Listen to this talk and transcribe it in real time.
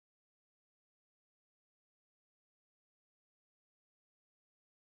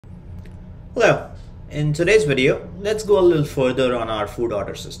Hello, in today's video, let's go a little further on our food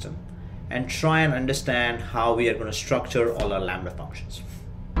order system and try and understand how we are going to structure all our Lambda functions.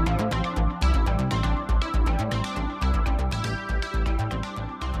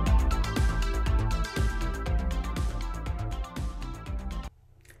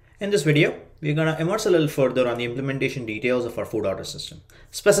 In this video, we're going to immerse a little further on the implementation details of our food order system,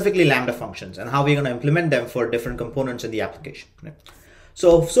 specifically Lambda functions, and how we're going to implement them for different components in the application.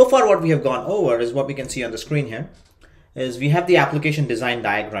 So far what we have gone over is what we can see on the screen here is we have the application design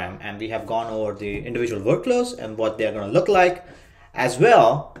diagram, and we have gone over the individual workflows and what they're going to look like. As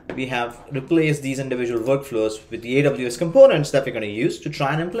well, we have replaced these individual workflows with the AWS components that we're going to use to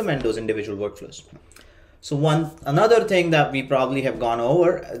try and implement those individual workflows. So another thing that we probably have gone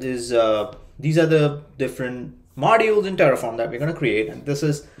over is these are the different modules in Terraform that we're going to create, and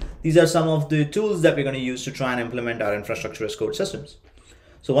these are some of the tools that we're going to use to try and implement our infrastructure as code systems.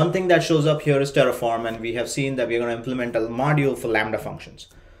 So one thing that shows up here is Terraform, and we have seen that we're going to implement a module for Lambda functions.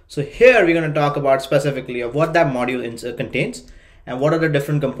 So here we're going to talk about specifically of what that module contains and what are the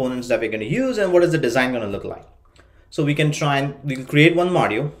different components that we're going to use and what is the design going to look like. So we can create one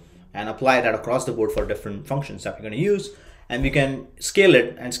module and apply that across the board for different functions that we're going to use, and we can scale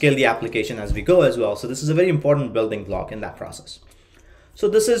it and scale the application as we go as well. So this is a very important building block in that process. So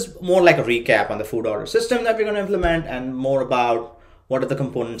this is more like a recap on the food order system that we're going to implement, and more about what are the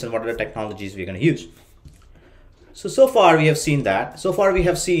components and what are the technologies we're going to use. So far we have seen that. So far we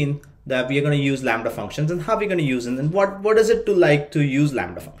have seen that we are going to use Lambda functions and how we're going to use them, and what is it to use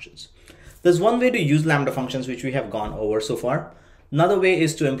Lambda functions. There's one way to use Lambda functions which we have gone over so far. Another way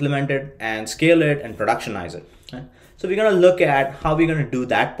is to implement it and scale it and productionize it. Okay? So we're going to look at how we're going to do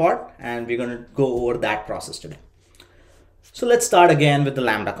that part, and we're going to go over that process today. So let's start again with the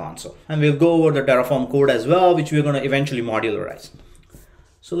Lambda console, and we'll go over the Terraform code as well, which we're going to eventually modularize.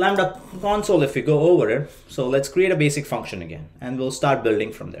 So Lambda console, if we go over it, so let's create a basic function again, and we'll start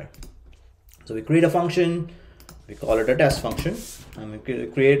building from there. So we create a function, we call it a test function, and we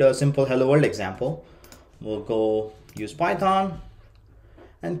create a simple hello world example. We'll go use Python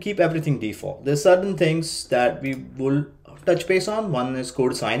and keep everything default. There's certain things that we will touch base on. One is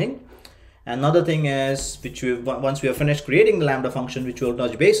code signing. Another thing is, once we have finished creating the Lambda function, which we'll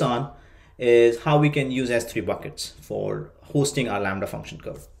touch base on, is how we can use S3 buckets for hosting our Lambda function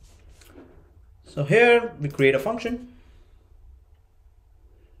code. So here we create a function.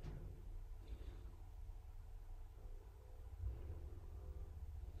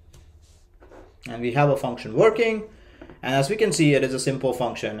 And we have a function working. And as we can see, it is a simple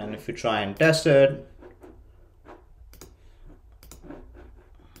function. And if we try and test it,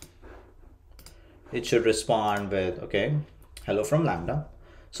 it should respond with, okay, hello from Lambda.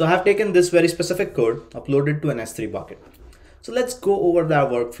 So I have taken this very specific code, uploaded to an S3 bucket. So let's go over that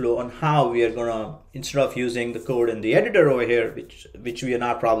workflow on how we are gonna, instead of using the code in the editor over here, which we are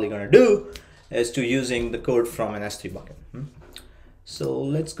not probably gonna do, is to using the code from an S3 bucket. So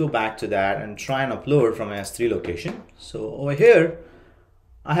let's go back to that and try and upload from an S3 location. So over here,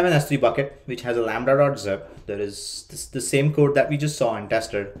 I have an S3 bucket, which has a lambda.zip. That is the same code that we just saw and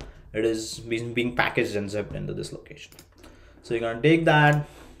tested. It is being packaged and zipped into this location. So you're gonna take that.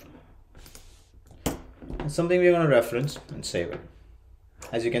 It's something we're going to reference and save it.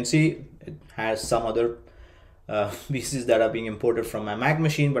 As you can see, it has some other pieces that are being imported from my Mac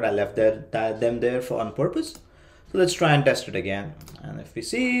machine, but I left them there on purpose. So let's try and test it again. And if we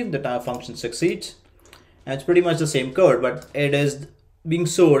see the function succeeds, and it's pretty much the same code, but it is being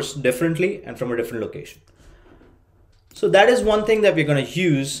sourced differently and from a different location. So that is one thing that we're going to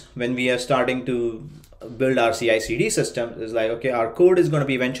use when we are starting to build our CI/CD system. Is like, okay, our code is going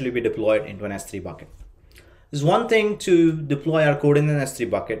to eventually be deployed into an S3 bucket. There's one thing to deploy our code in an S3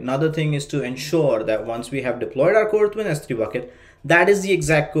 bucket. Another thing is to ensure that once we have deployed our code to an S3 bucket, that is the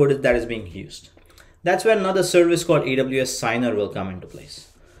exact code that is being used. That's where another service called AWS Signer will come into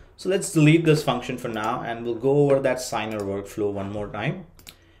place. So let's delete this function for now, and we'll go over that Signer workflow one more time,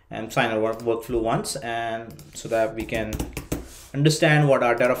 and Signer workflow once, and so that we can understand what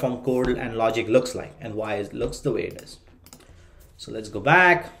our Terraform code and logic looks like and why it looks the way it is. So let's go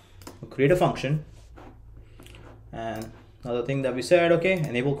back, we'll create a function. And another thing that we said, okay,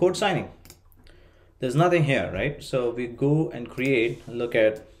 enable code signing. There's nothing here, right? So we go and look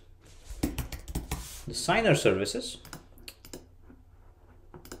at the signer services.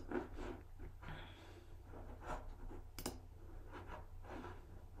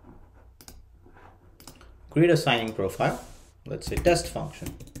 Create a signing profile. Let's say test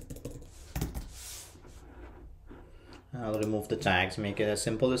function. I'll remove the tags, make it as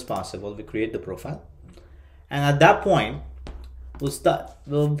simple as possible. We create the profile. And at that point,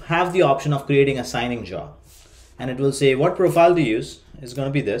 we'll have the option of creating a signing job, and it will say what profile to use is going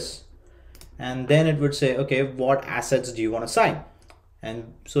to be this, and then it would say, okay, what assets do you want to sign?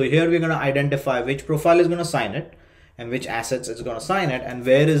 And so here we're going to identify which profile is going to sign it and which assets it's going to sign it, and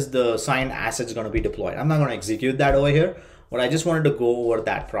where is the signed assets going to be deployed. I'm not going to execute that over here, but I just wanted to go over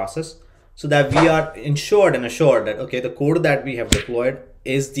that process so that we are assured that, okay, the code that we have deployed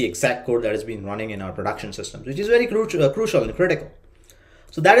is the exact code that has been running in our production systems, which is very crucial and critical.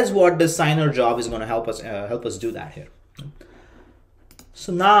 So that is what this signer job is going to help us do that here.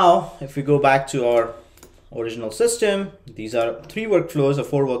 So now if we go back to our original system, these are 3 workflows or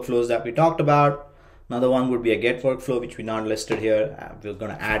 4 workflows that we talked about. Another one would be a get workflow, which we not listed here. We're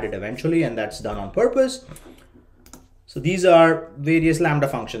going to add it eventually, and that's done on purpose. So these are various Lambda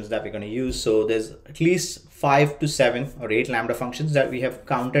functions that we're going to use. So there's at least 5 to 7 or 8 Lambda functions that we have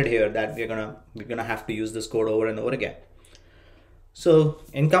counted here that we're gonna have to use this code over and over again. So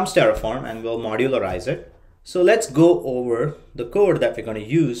in comes Terraform, and we'll modularize it. So let's go over the code that we're going to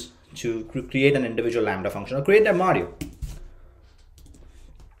use to create an individual Lambda function or create a module.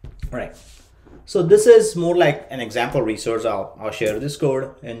 All right. So this is more like an example resource. I'll share this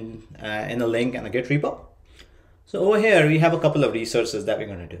code in a link and a Git repo. So over here, we have a couple of resources that we're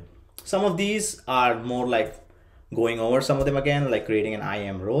going to do. Some of these are more like going over some of them again, like creating an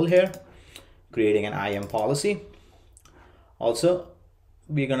IAM role here, creating an IAM policy. Also,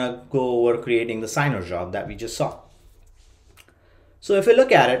 we're going to go over creating the signer job that we just saw. So if we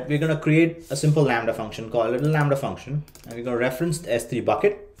look at it, we're going to create a simple Lambda function called little Lambda function, and we're going to reference the S3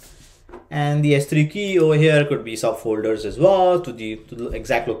 bucket. And the S3 key over here could be subfolders as well to the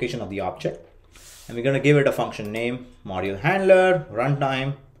exact location of the object. And we're going to give it a function name, module handler,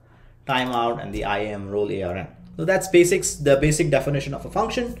 runtime, timeout, and the IAM role ARN. So that's the basic definition of a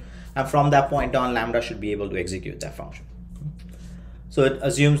function. And from that point on, Lambda should be able to execute that function. So it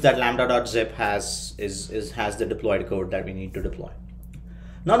assumes that lambda.zip has the deployed code that we need to deploy.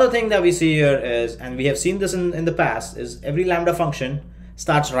 Another thing that we see here is, and we have seen this in the past, is every Lambda function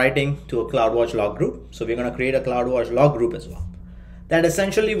starts writing to a CloudWatch Log Group. So we're going to create a CloudWatch Log Group as well. That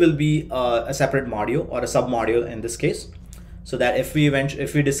essentially will be a separate module or a sub-module in this case, so that if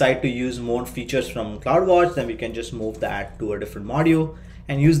we decide to use more features from CloudWatch, then we can just move that to a different module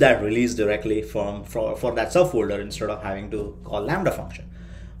and use that release directly for that subfolder instead of having to call Lambda function.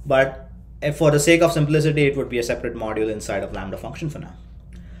 But if for the sake of simplicity, it would be a separate module inside of Lambda function for now.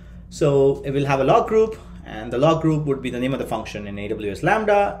 So it will have a log group, and the log group would be the name of the function in AWS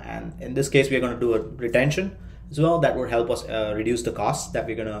Lambda. And in this case, we're going to do a retention as well. That would help us reduce the costs that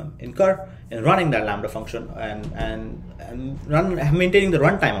we're going to incur in running that Lambda function and maintaining the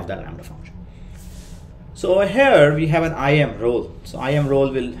runtime of that Lambda function. So over here we have an IAM role. So IAM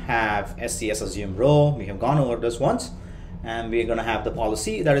role will have SCS assume row. We have gone over this once, and we're going to have the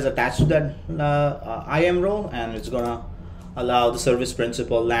policy that is attached to that IAM role, and it's going to allow the service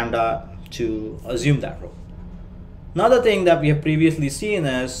principal Lambda to assume that role. Another thing that we have previously seen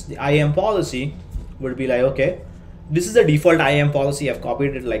is the IAM policy would be like, okay, this is the default IAM policy. I've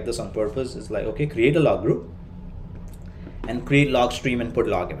copied it like this on purpose. It's like, okay, create a log group and create log stream and put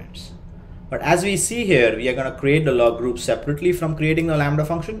log events. But as we see here, we are going to create the log group separately from creating the Lambda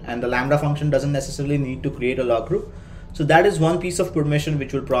function, and the Lambda function doesn't necessarily need to create a log group. So that is one piece of permission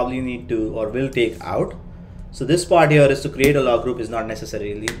which will probably need to or will take out. So this part here is to create a log group is not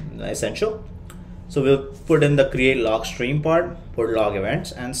necessarily essential. So we'll put in the create log stream part, put log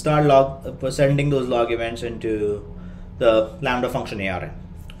events, and start sending those log events into the Lambda function ARN.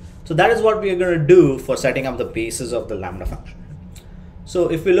 So that is what we are going to do for setting up the basis of the Lambda function. So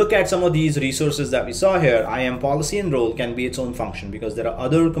if we look at some of these resources that we saw here, IAM policy and role can be its own function because there are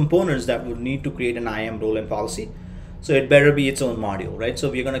other components that would need to create an IAM role and policy. So it better be its own module, right? So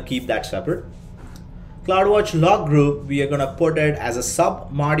we're going to keep that separate. CloudWatch Log Group, we are going to put it as a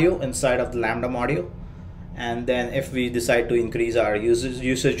sub module inside of the Lambda module. And then if we decide to increase our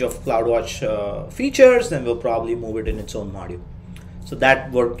usage of CloudWatch features, then we'll probably move it in its own module. So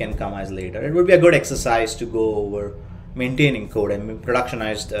that work can come as later. It would be a good exercise to go over maintaining code and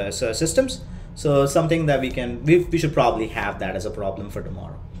productionized systems. So something that we should probably have that as a problem for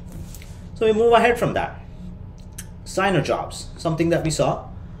tomorrow. So we move ahead from that. Signer jobs, something that we saw.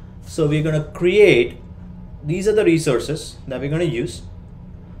 So we're going to create, these are the resources that we're going to use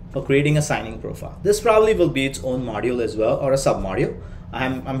for creating a signing profile. This probably will be its own module as well, or a sub module.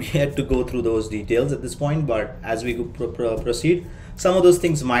 I'm yet to go through those details at this point, but as we proceed, some of those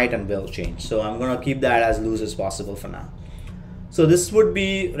things might and will change. So I'm going to keep that as loose as possible for now. So this would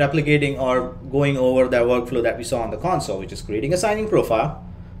be replicating or going over the workflow that we saw on the console, which is creating a signing profile,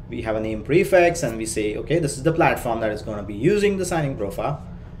 we have a name prefix, and we say, okay, this is the platform that is going to be using the signing profile,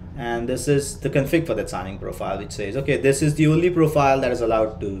 and this is the config for that signing profile, which says, okay, this is the only profile that is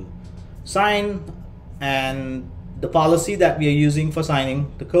allowed to sign, and the policy that we are using for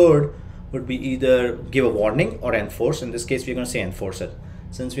signing the code would be either give a warning or enforce. In this case, we're going to say enforce it.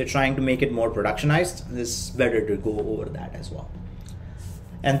 Since we're trying to make it more productionized, it's better to go over that as well.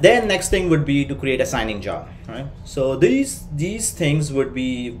 And then next thing would be to create a signing job, right? So these things would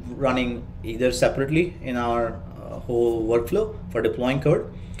be running either separately in our whole workflow for deploying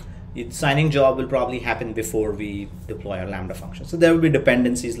code. Its signing job will probably happen before we deploy our Lambda function. So there will be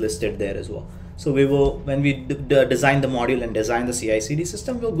dependencies listed there as well. So we will, when we design the module and design the CI/CD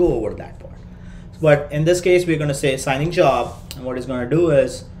system, we'll go over that part. But in this case, we're going to say signing job, and what it's going to do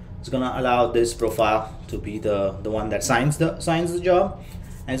is it's going to allow this profile to be the one that signs the job,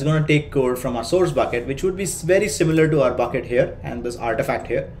 and it's going to take code from our source bucket, which would be very similar to our bucket here and this artifact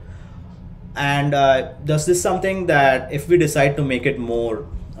here. And does this something that if we decide to make it more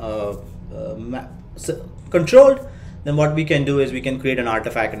controlled, then what we can do is we can create an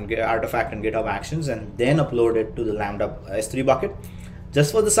artifact and GitHub Actions, and then upload it to the Lambda S3 bucket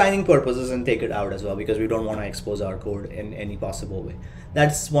just for the signing purposes, and take it out as well, because we don't want to expose our code in any possible way.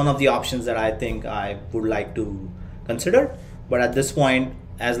 That's one of the options that I think I would like to consider. But at this point,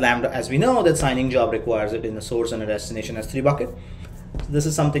 as Lambda, as we know, that signing job requires it in the source and a destination S3 bucket. So this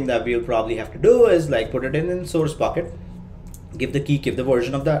is something that we'll probably have to do, is like put it in source bucket, give the key, give the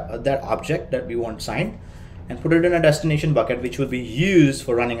version of that object that we want signed, and put it in a destination bucket, which will be used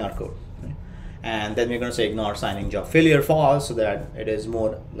for running our code. Okay? And then we're going to say ignore signing job failure false, so that it is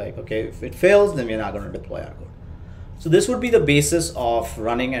more like, okay, if it fails, then we're not going to deploy our code. So this would be the basis of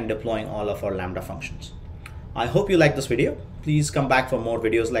running and deploying all of our Lambda functions. I hope you like this video. Please come back for more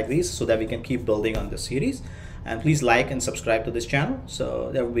videos like these so that we can keep building on this series. And please like and subscribe to this channel. So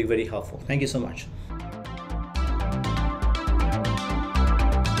that would be very helpful. Thank you so much.